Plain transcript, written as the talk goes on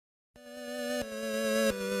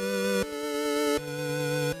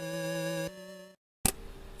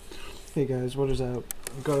Hey guys, what is up?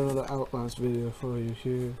 I've got another Outlast video for you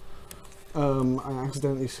here. I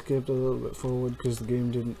accidentally skipped a little bit forward because the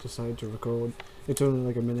game didn't decide to record. It's only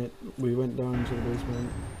like a minute. We went down to the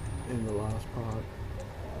basement in the last part.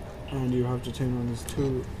 And you have to turn on these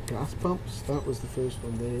two gas pumps. That was the first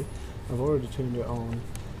one there. I've already turned it on.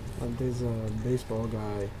 And there's a baseball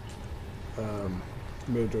guy,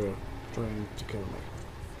 murderer, trying to kill me.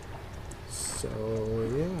 So,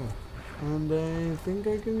 yeah. And I think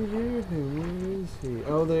I can hear him. Where is he?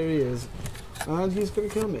 Oh, there he is. And he's gonna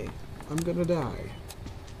kill me. I'm gonna die.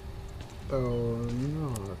 Oh,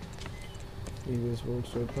 no. He just walked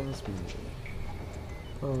straight past me.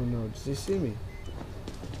 Oh, no. Does he see me?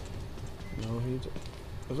 No, he d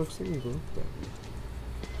it looks like he looked at me.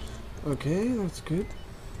 Okay, that's good.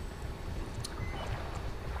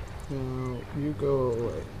 Now, you go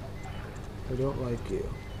away. I don't like you.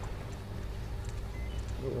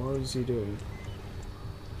 What is he doing?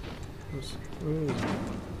 Where is he?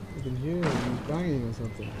 I can hear him. He's banging or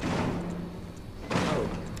something. Oh,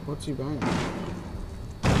 what's he banging?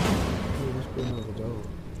 Oh, he must be another door.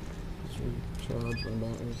 Let's recharge my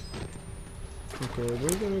batteries. Okay,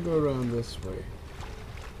 we're gonna go around this way.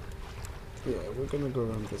 Yeah, we're gonna go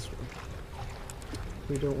around this way.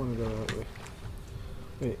 We don't want to go that way.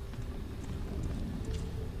 Wait.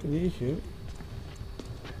 Can you hear it?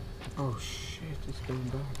 Oh shit, he's going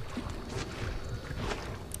back.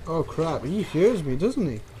 Oh crap, he hears me, doesn't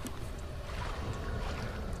he?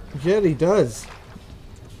 Yeah, he does.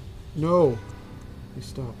 No. He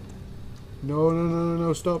stopped. No, no, no, no,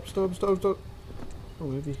 no, stop, stop, stop, stop. Oh,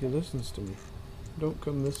 maybe he listens to me. Don't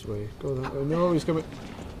come this way. Go that way. No, he's coming.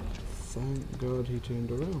 Thank God he turned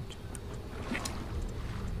around.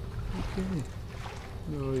 Okay.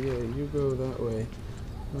 No, yeah, you go that way.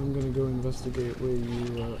 I'm gonna go investigate where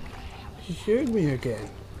you are. He heard me again.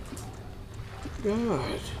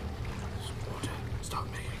 God. Stop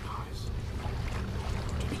making noise.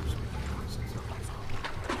 Water keeps making noise. It's not my fault.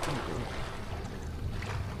 Oh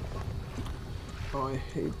God. Oh, I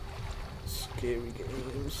hate scary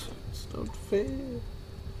games. It's not fair.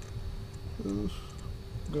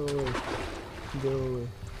 Go away. Go away.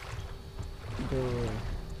 Go away.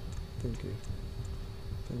 Thank you.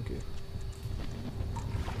 Thank you.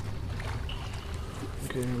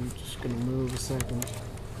 Okay, I'm just gonna move a second.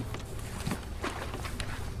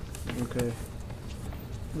 Okay.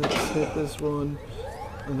 Let's hit this one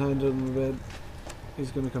and hand him the bed.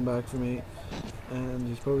 He's gonna come back for me. And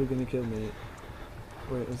he's probably gonna kill me.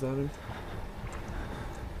 Wait, is that him?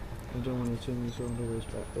 I don't want to turn this on always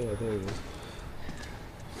back. Yeah, there he is.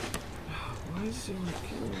 Why does he want to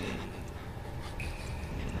kill me?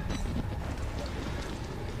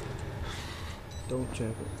 Don't check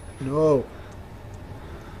it. No!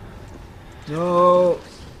 No!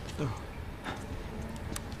 Oh.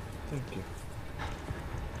 Thank you.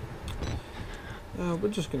 We're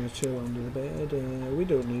just gonna chill under the bed. We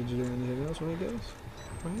don't need to do anything else, I guess.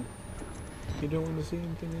 Right? You don't want to see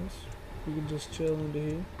anything else? We can just chill under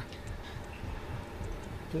here.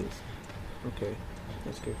 Please? Okay.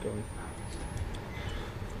 Let's get going.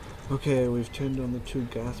 Okay, we've turned on the two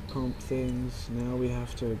gas pump things. Now we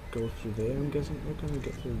have to go through there. I'm guessing we're gonna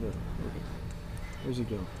get through there. Okay. Where's he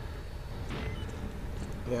going?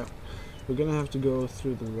 Yeah. We're gonna have to go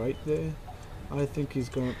through the right there. I think he's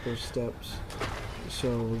gone up those steps. So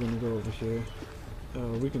we're gonna go over here.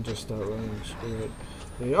 We can just start running. Screw it.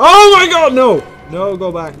 Oh my God, no! No,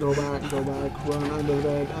 go back, go back, go back. Run under the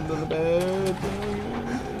bed, under the bed.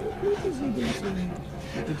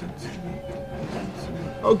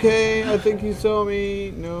 Okay, I think he saw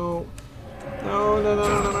me. No. No, no,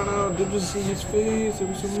 no, no, no, no. Did you see his face? It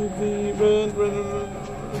was so movie. Run, run, run, run.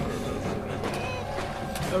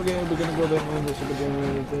 Okay, we're gonna go behind this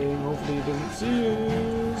beginning thing. Hopefully he didn't see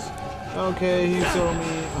us. Okay, he saw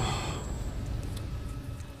me.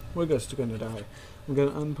 We're just gonna die. We're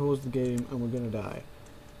gonna unpause the game and we're gonna die.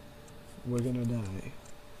 We're gonna die.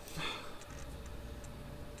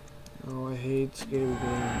 Oh, I hate scary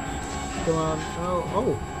games. Come on. Oh,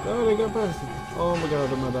 oh, God, I got past it. Oh my God,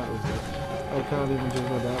 my battery's dead. I can't even use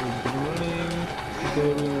my batteries because I'm running. Okay,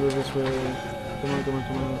 we're gonna go this way. Come on, come on,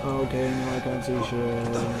 come on. Oh, okay, now I can't see shit.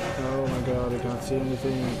 Oh my God, I can't see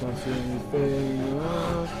anything. I can't see anything.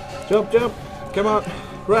 Ah. Jump, jump. Come on.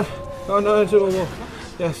 Run. Oh no, into a wall.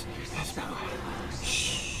 Yes. Yes, no.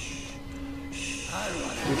 Shh. Shh.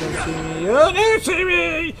 You can't see me. Oh, you see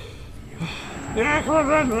me. Yeah, come on,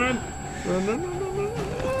 run, run. Run, run, run, run, run.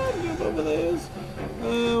 Ah, jump over there.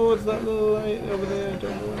 What's that little light over there? I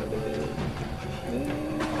don't know what it is.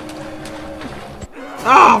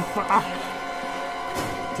 Ah, fuck.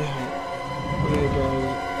 Damn it. Okay,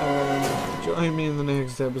 guys. join me in the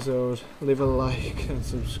next episode. Leave a like and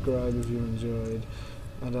subscribe if you enjoyed.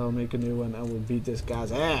 And I'll make a new one and we'll beat this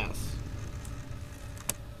guy's ass.